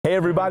Hey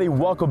everybody,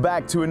 welcome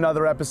back to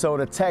another episode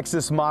of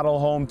Texas Model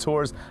Home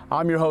Tours.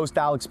 I'm your host,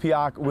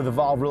 Piech with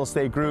Evolve Real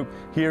Estate Group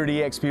here at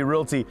eXp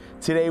Realty.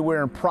 Today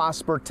we're in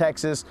Prosper,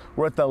 Texas.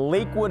 We're at the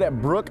Lakewood at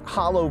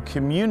Brookhollow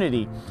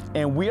community,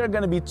 and we are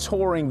gonna be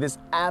touring this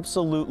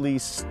absolutely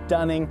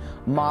stunning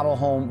model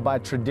home by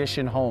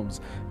Tradition Homes.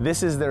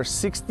 This is their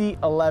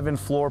 6011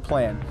 floor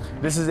plan.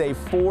 This is a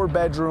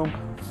 4-bedroom,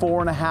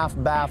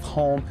 4.5 bath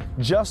home,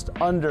 just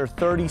under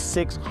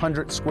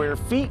 3,600 square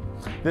feet.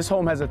 This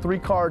home has a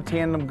 3-car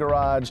tandem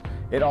garage.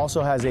 It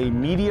also has a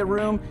media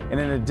room and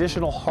an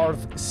additional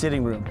Hearth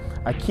sitting room.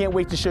 I can't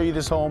wait to show you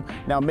this home.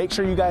 Now make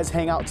sure you guys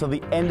hang out till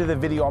the end of the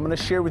video. I'm gonna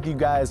share with you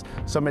guys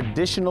some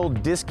additional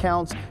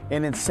discounts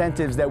and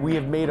incentives that we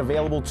have made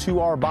available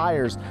to our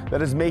buyers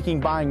that is making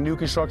buying new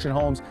construction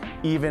homes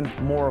even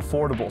more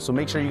affordable. So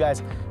make sure you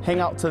guys hang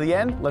out till the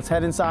end. Let's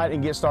head inside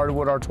and get started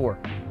with our tour.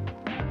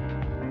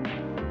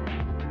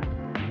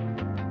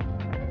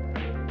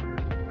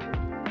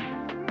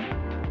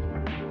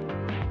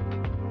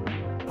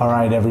 All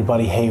right,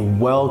 everybody. Hey,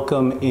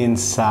 welcome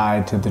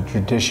inside to the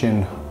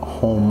Tradition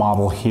home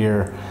model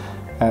here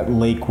at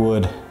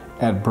Lakewood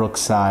at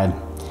Brookside.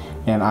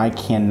 And I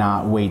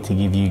cannot wait to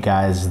give you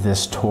guys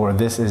this tour.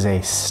 This is a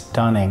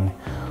stunning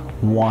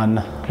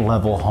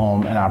 1-level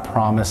home, and I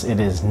promise it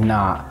is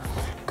not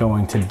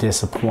going to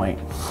disappoint.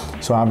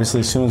 So obviously,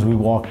 as soon as we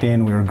walked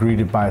in, we were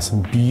greeted by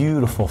some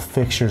beautiful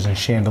fixtures and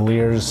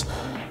chandeliers.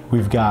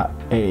 We've got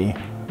a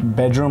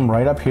bedroom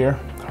right up here,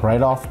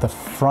 right off the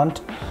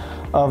front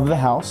of the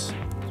house.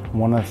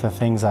 One of the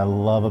things I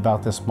love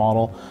about this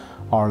model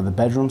are the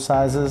bedroom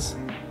sizes,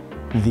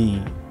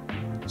 the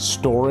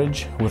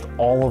storage with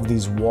all of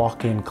these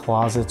walk-in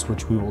closets,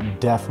 which we will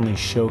definitely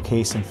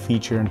showcase and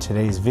feature in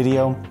today's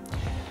video,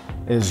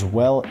 as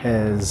well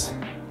as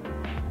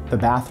the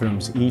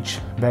bathrooms. Each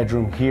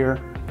bedroom here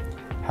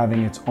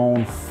having its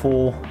own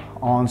full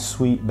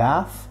ensuite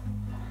bath.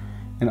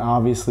 And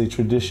obviously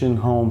Tradition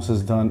Homes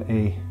has done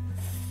a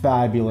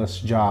fabulous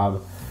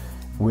job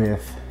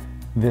with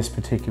this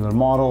particular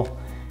model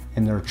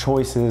and their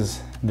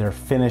choices, their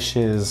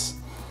finishes.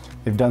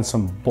 They've done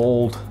some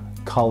bold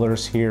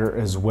colors here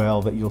as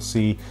well that you'll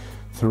see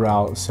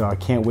throughout. So I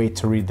can't wait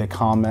to read the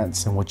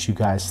comments and what you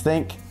guys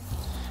think.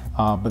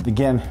 But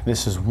again,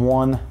 this is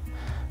one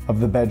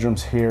of the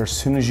bedrooms here. As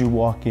soon as you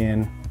walk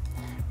in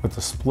with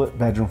the split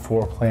bedroom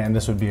floor plan,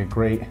 this would be a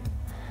great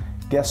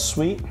guest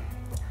suite.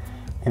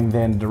 And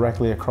then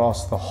directly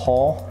across the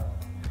hall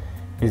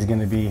is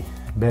gonna be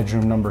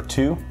bedroom number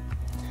 2.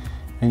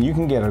 And you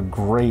can get a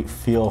great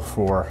feel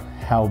for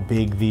how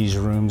big these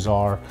rooms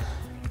are.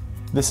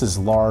 This is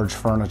large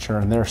furniture,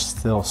 and there's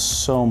still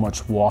so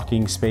much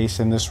walking space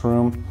in this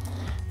room,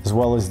 as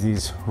well as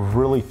these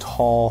really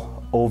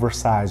tall,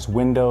 oversized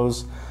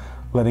windows,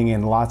 letting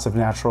in lots of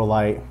natural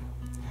light.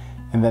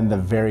 And then the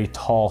very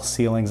tall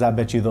ceilings. I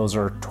bet you those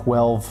are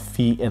 12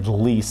 feet at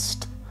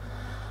least.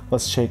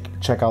 Let's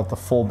check out the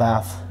full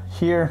bath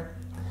here.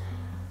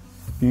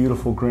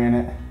 Beautiful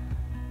granite,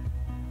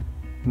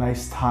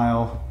 nice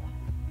tile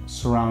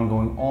surround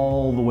going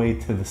all the way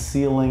to the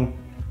ceiling.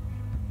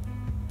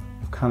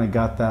 We've kind of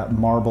got that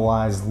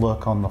marbleized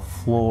look on the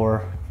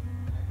floor.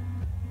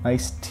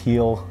 Nice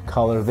teal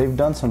color. They've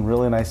done some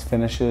really nice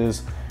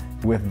finishes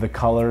with the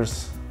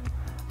colors.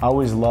 I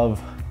always love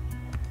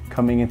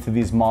coming into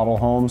these model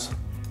homes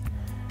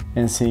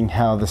and seeing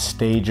how the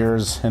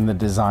stagers and the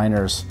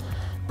designers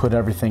put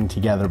everything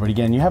together. But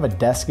again, you have a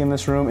desk in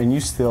this room and you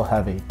still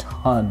have a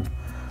ton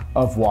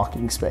of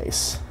walking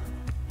space.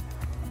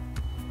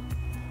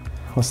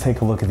 Let's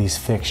take a look at these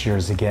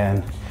fixtures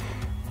again.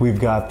 We've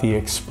got the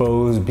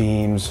exposed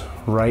beams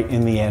right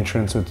in the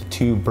entrance with the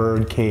 2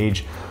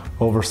 birdcage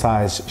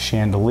oversized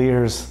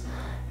chandeliers.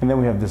 And then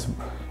we have this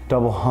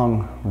double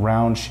hung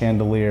round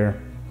chandelier.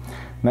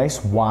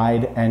 Nice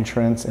wide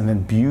entrance, and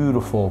then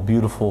beautiful,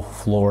 beautiful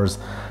floors.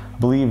 I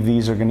believe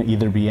these are gonna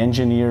either be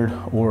engineered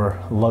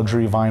or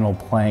luxury vinyl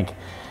plank.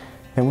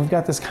 Then we've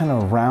got this kind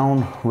of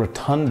round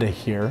rotunda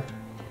here.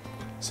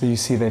 So you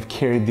see they've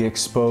carried the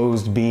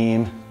exposed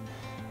beam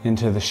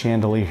into the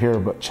chandelier here,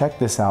 but check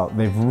this out.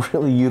 They've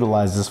really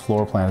utilized this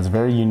floor plan. It's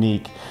very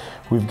unique.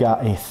 We've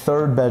got a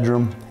 3rd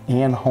bedroom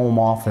and home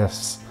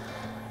office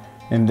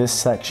in this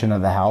section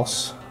of the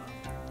house.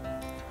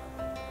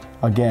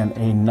 Again,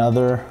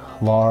 another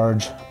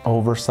large,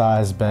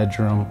 oversized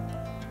bedroom.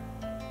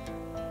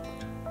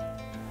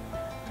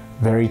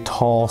 Very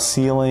tall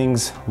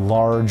ceilings,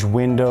 large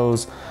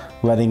windows,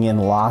 letting in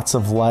lots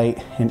of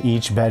light in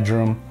each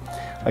bedroom.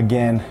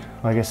 Again,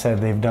 like I said,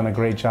 they've done a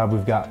great job.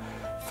 We've got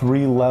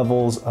 3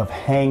 levels of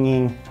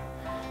hanging,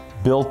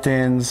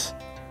 built-ins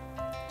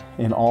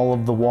in all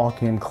of the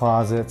walk-in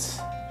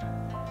closets.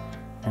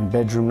 And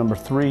bedroom number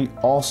 3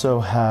 also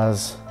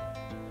has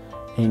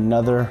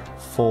another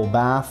full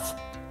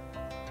bath.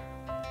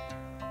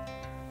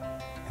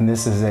 And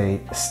this is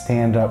a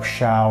stand-up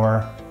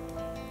shower.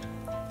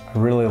 I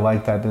really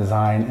like that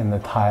design, and the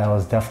tile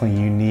is definitely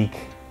unique.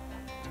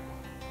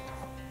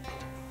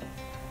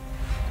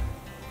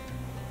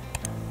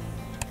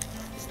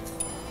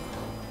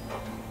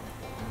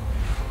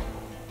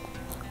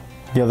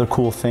 The other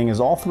cool thing is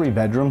all 3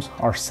 bedrooms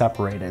are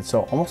separated.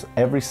 So almost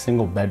every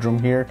single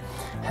bedroom here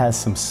has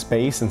some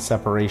space and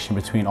separation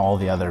between all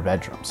the other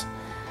bedrooms.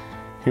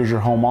 Here's your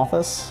home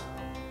office.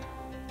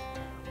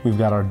 We've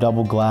got our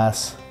double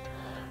glass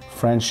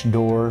French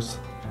doors,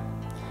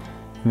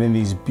 and then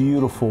these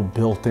beautiful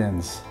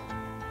built-ins.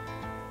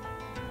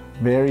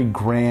 Very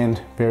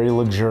grand, very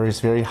luxurious,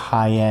 very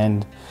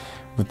high-end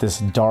with this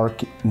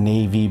dark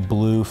navy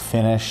blue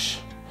finish.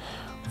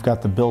 We've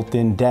got the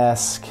built-in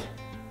desk,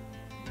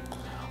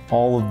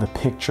 all of the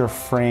picture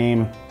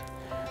frame,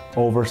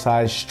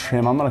 oversized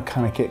trim. I'm gonna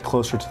kind of get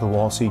closer to the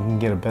wall so you can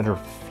get a better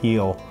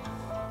feel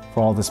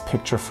for all this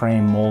picture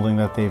frame molding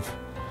that they've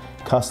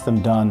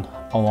custom done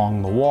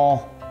along the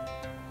wall.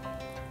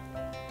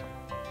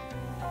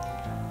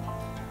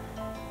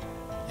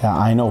 Yeah,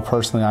 I know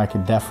personally I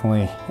could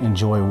definitely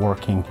enjoy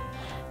working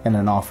in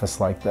an office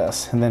like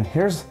this. And then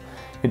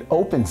it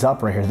opens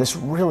up right here. This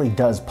really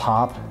does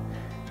pop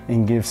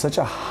and give such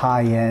a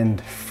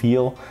high-end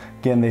feel.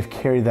 Again, they've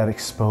carried that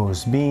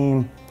exposed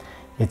beam.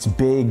 It's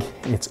big,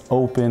 it's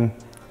open.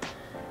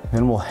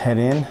 Then we'll head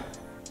in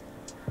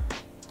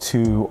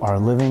to our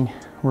living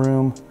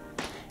room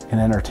and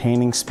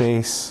entertaining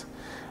space.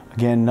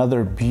 Again,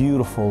 another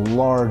beautiful,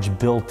 large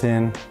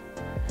built-in.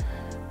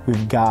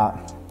 We've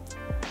got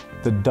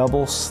the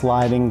double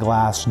sliding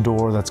glass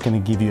door that's gonna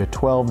give you a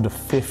 12 to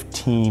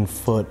 15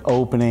 foot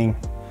opening.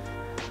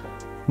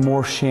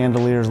 More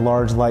chandeliers,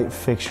 large light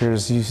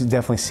fixtures. You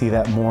definitely see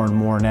that more and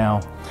more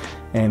now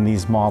in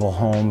these model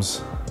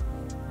homes.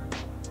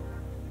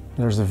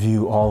 There's a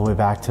view all the way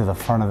back to the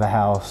front of the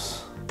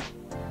house.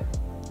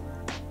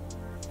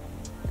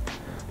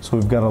 So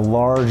we've got a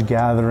large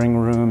gathering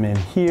room in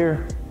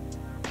here.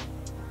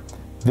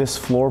 This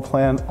floor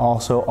plan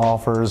also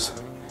offers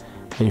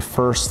a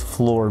first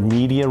floor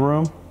media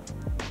room,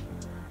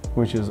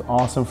 which is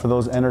awesome for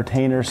those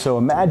entertainers. So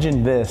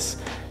imagine this,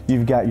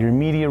 you've got your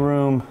media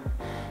room,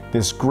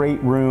 this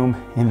great room,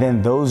 and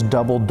then those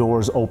double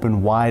doors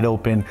open wide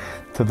open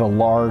to the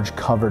large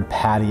covered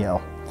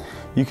patio.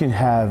 You can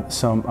have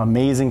some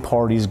amazing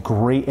parties,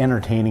 great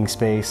entertaining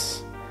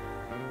space.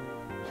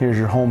 Here's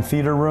your home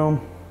theater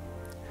room.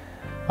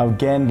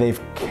 Again,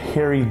 they've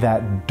carried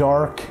that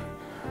dark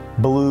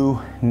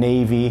blue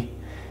navy,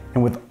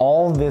 and with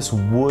all this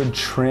wood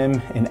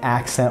trim and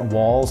accent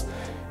walls,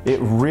 it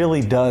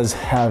really does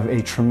have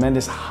a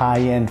tremendous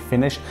high-end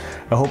finish.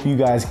 I hope you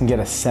guys can get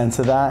a sense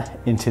of that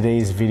in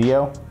today's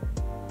video.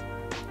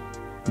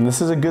 And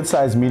this is a good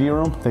sized media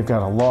room. They've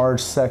got a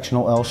large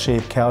sectional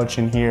L-shaped couch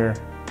in here.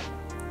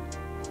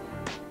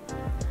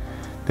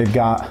 They've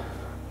got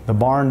the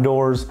barn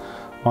doors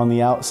on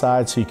the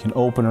outside so you can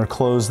open or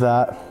close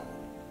that.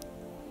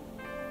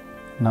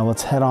 Now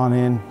let's head on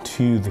in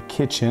to the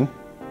kitchen.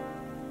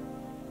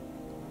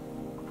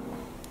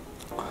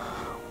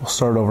 We'll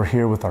start over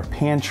here with our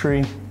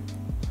pantry.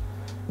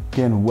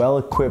 Again,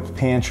 well-equipped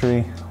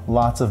pantry,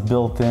 lots of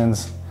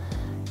built-ins,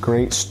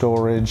 great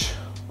storage.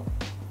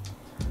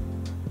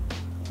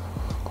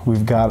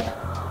 We've got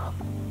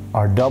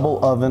our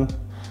double oven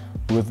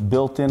with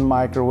built-in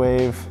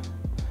microwave.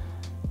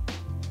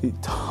 A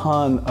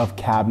ton of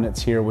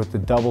cabinets here with the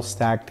double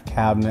stacked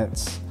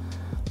cabinets.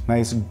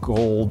 Nice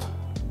gold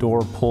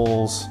door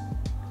pulls.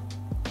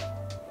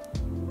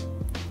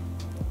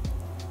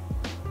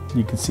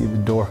 You can see the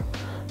door.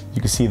 You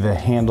can see the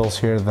handles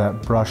here,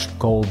 that brushed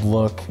gold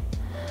look.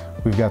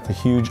 We've got the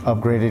huge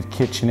upgraded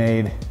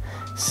KitchenAid,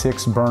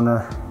 6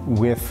 burner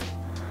with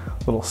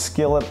little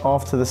skillet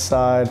off to the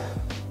side.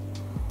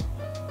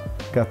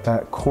 Got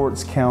that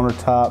quartz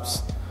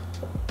countertops.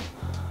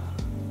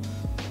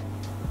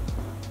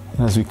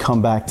 And as we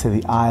come back to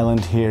the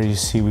island here, you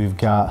see we've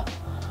got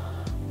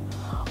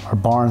our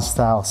barn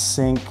style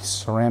sink,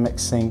 ceramic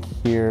sink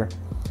here,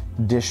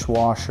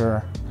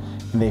 dishwasher,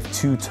 and they've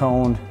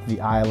two-toned the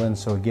island.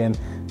 So again,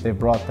 they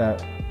brought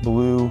that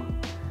blue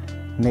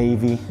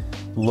navy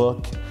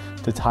look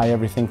to tie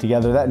everything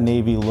together. That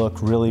navy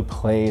look really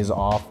plays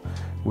off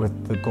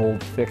with the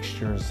gold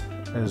fixtures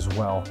as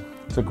well.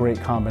 It's a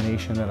great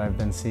combination that I've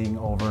been seeing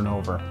over and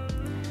over.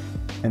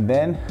 And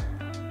then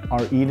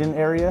our eat-in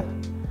area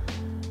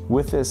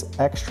with this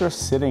extra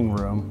sitting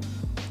room,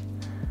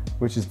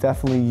 which is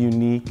definitely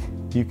unique.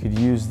 You could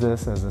use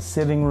this as a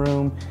sitting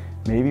room,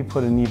 maybe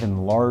put an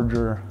even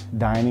larger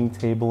dining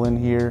table in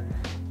here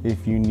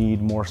if you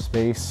need more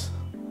space.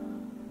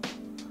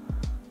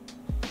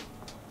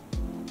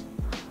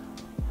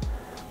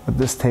 But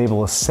this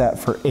table is set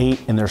for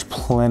 8 and there's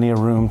plenty of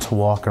room to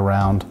walk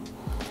around.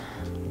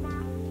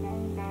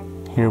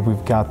 Here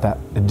we've got that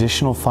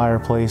additional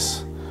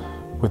fireplace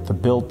with the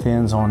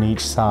built-ins on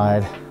each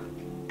side.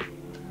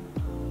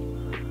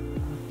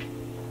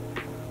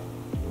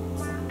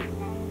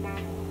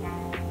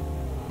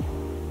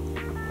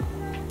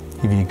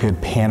 Give you a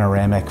good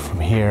panoramic from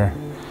here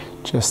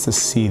just to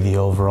see the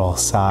overall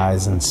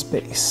size and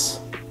space.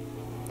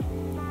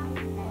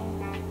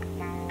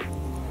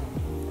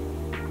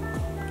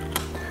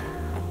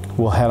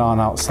 We'll head on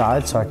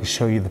outside so I can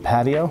show you the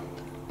patio,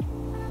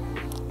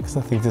 because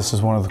I think this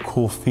is one of the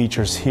cool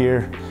features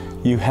here.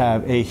 You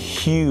have a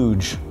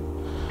huge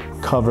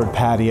covered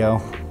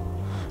patio.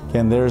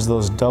 Again, there's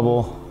those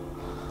double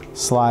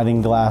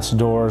sliding glass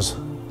doors.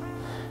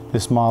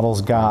 This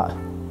model's got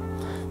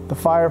the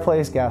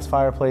fireplace, gas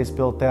fireplace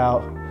built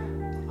out.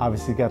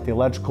 Obviously got the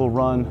electrical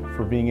run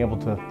for being able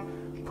to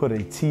put a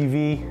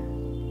TV.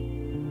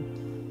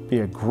 Be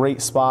a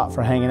great spot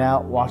for hanging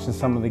out, watching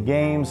some of the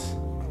games,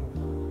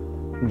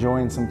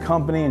 enjoying some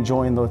company,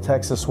 enjoying the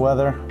Texas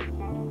weather.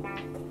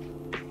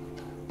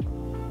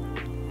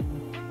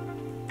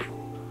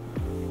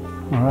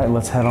 All right,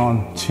 let's head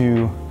on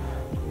to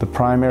the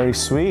primary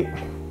suite.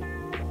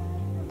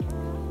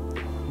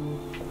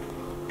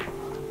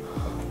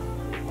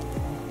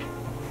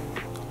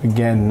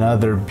 Again,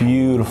 another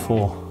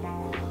beautiful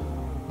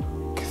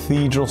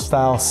cathedral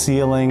style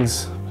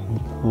ceilings,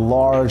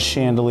 large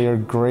chandelier,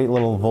 great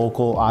little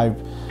vocal eye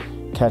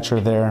catcher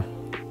there.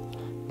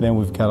 Then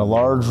we've got a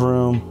large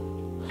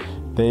room.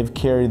 They've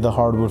carried the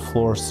hardwood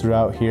floors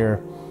throughout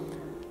here.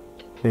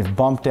 They've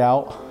bumped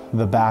out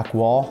the back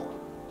wall.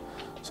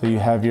 So you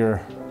have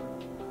your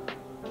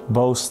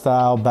bow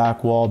style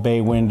back wall, bay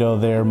window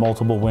there,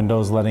 multiple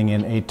windows letting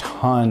in a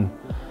ton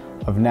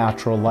of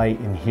natural light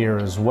in here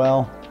as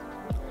well.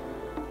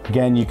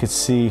 Again, you could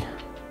see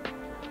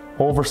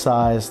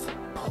oversized,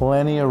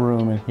 plenty of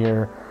room in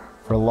here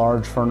for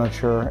large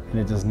furniture, and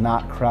it does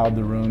not crowd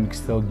the room. You can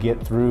still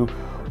get through,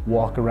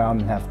 walk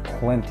around, and have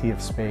plenty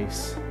of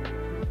space.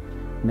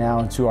 Now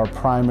into our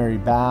primary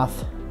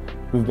bath.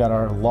 We've got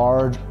our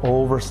large,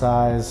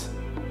 oversized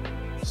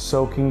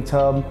soaking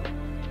tub,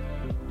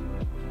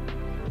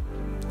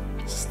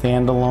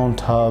 standalone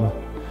tub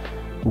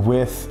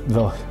with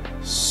the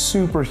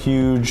super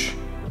huge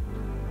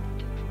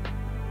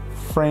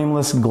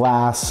frameless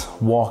glass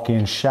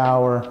walk-in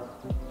shower.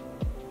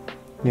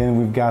 Again,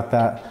 we've got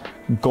that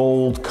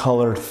gold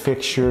colored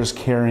fixtures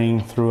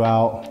carrying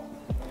throughout.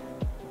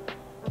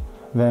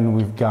 Then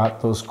we've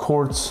got those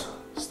quartz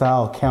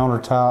style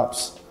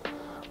countertops,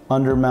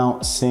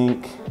 undermount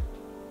sink.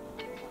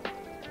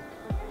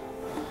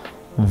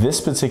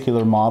 This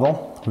particular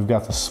model, we've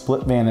got the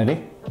split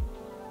vanity.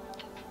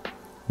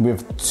 We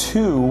have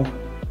two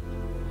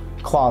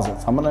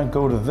closets. I'm gonna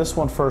go to this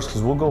one first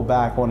because we'll go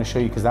back. I want to show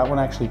you because that one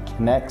actually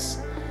connects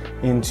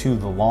into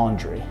the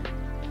laundry.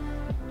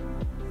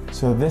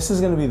 So this is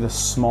going to be the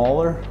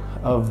smaller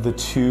of the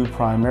two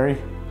primary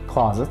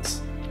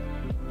closets.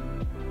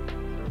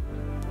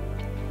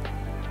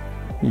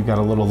 You've got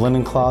a little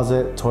linen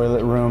closet,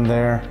 toilet room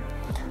there.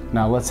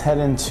 Now let's head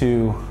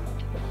into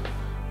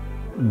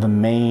the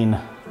main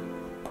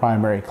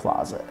primary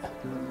closet.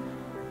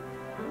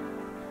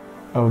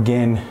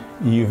 Again,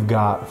 you've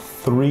got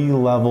 3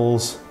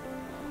 levels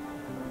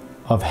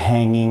of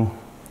hanging,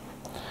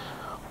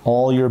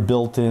 all your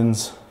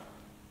built-ins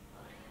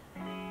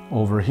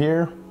over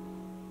here,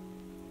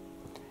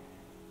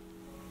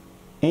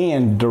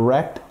 and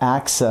direct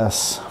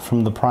access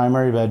from the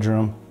primary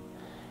bedroom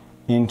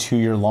into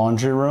your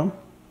laundry room,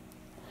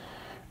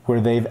 where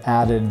they've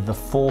added the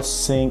full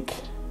sink,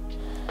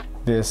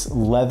 this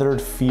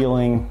leathered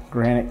feeling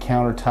granite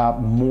countertop,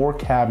 more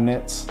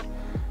cabinets,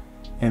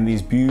 and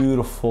these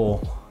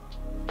beautiful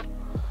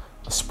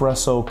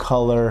espresso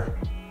color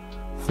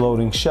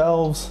floating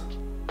shelves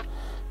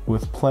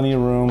with plenty of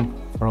room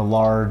for a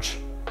large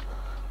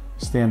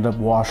stand-up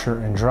washer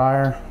and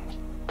dryer.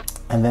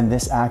 And then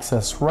this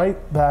access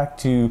right back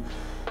to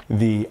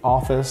the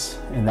office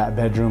in that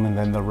bedroom, and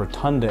then the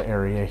rotunda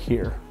area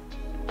here.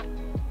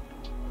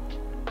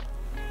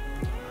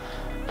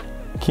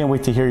 Can't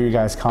wait to hear your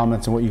guys'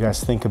 comments and what you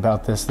guys think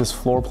about this. This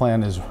floor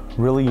plan is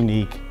really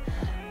unique,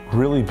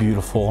 really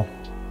beautiful.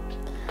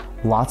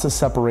 Lots of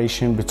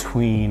separation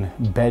between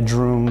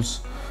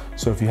bedrooms.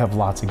 So if you have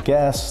lots of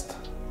guests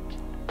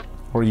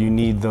or you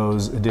need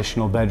those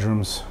additional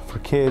bedrooms for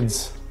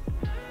kids,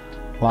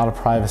 a lot of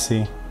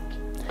privacy.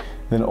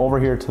 Then over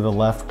here to the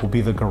left will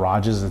be the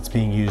garages that's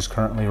being used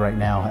currently right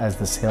now as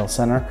the sales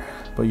center,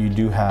 but you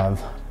do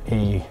have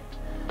a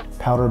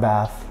powder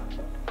bath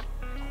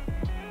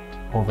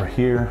over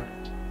here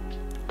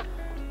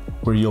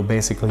where you'll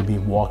basically be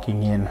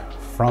walking in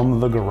from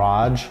the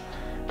garage.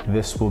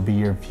 This will be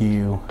your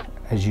view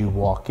as you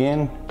walk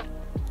in.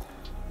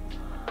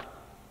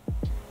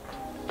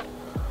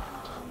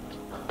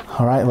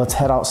 All right, let's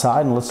head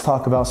outside and let's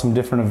talk about some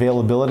different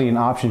availability and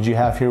options you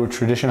have here with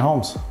Tradition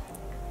Homes.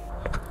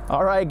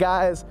 All right,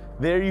 guys,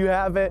 there you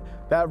have it.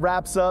 That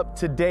wraps up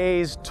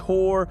today's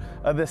tour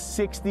of the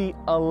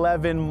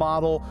 6011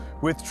 model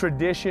with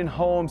Tradition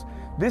Homes.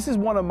 This is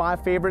one of my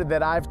favorite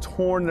that I've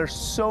torn. There's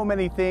so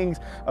many things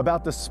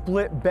about the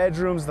split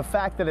bedrooms, the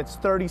fact that it's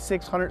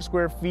 3,600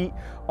 square feet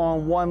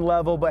on one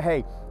level, but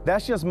hey,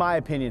 that's just my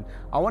opinion.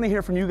 I want to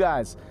hear from you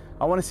guys.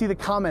 I want to see the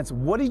comments.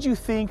 What did you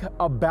think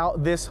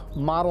about this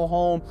model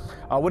home?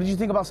 What did you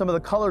think about some of the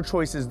color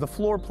choices, the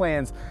floor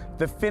plans,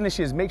 the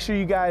finishes? Make sure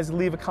you guys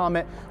leave a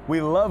comment.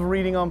 We love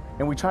reading them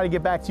and we try to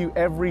get back to you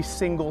every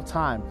single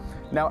time.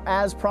 Now,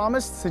 as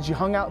promised, since you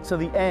hung out to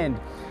the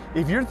end,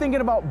 if you're thinking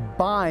about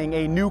buying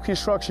a new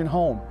construction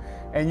home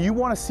and you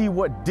want to see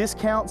what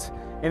discounts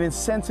and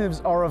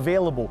incentives are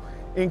available,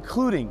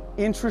 including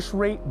interest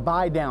rate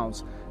buy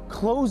downs,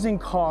 closing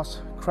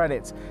cost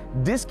credits,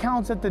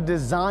 discounts at the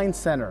design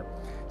center.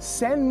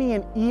 Send me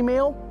an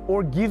email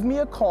or give me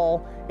a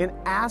call and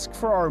ask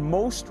for our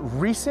most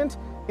recent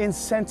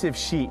incentive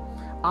sheet.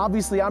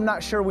 Obviously, I'm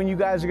not sure when you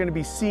guys are gonna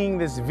be seeing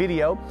this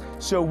video,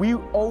 so we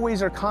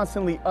always are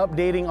constantly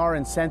updating our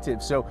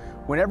incentives. So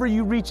whenever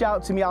you reach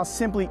out to me, I'll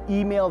simply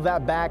email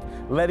that back,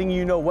 letting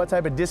you know what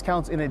type of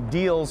discounts and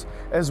deals,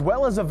 as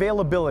well as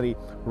availability.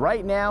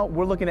 Right now,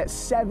 we're looking at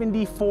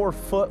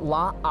 74-foot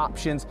lot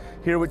options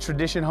here with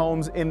Tradition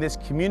Homes in this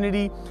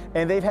community,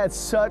 and they've had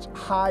such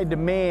high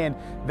demand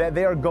that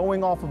they are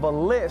going off of a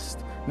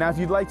list. Now, if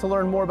you'd like to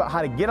learn more about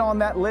how to get on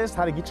that list,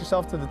 how to get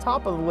yourself to the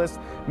top of the list,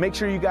 make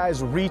sure you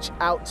guys reach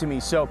out to me.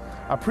 So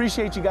I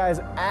appreciate you guys,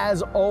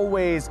 as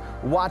always,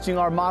 watching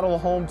our model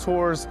home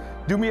tours.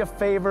 Do me a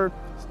favor,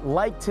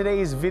 like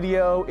today's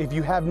video. If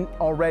you haven't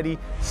already,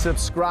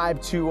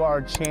 subscribe to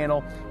our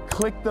channel.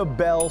 Click the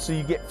bell so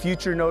you get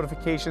future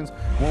notifications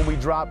when we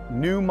drop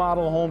new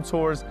model home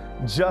tours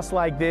just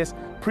like this.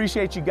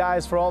 Appreciate you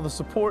guys for all the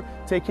support.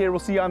 Take care. We'll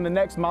see you on the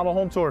next model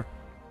home tour.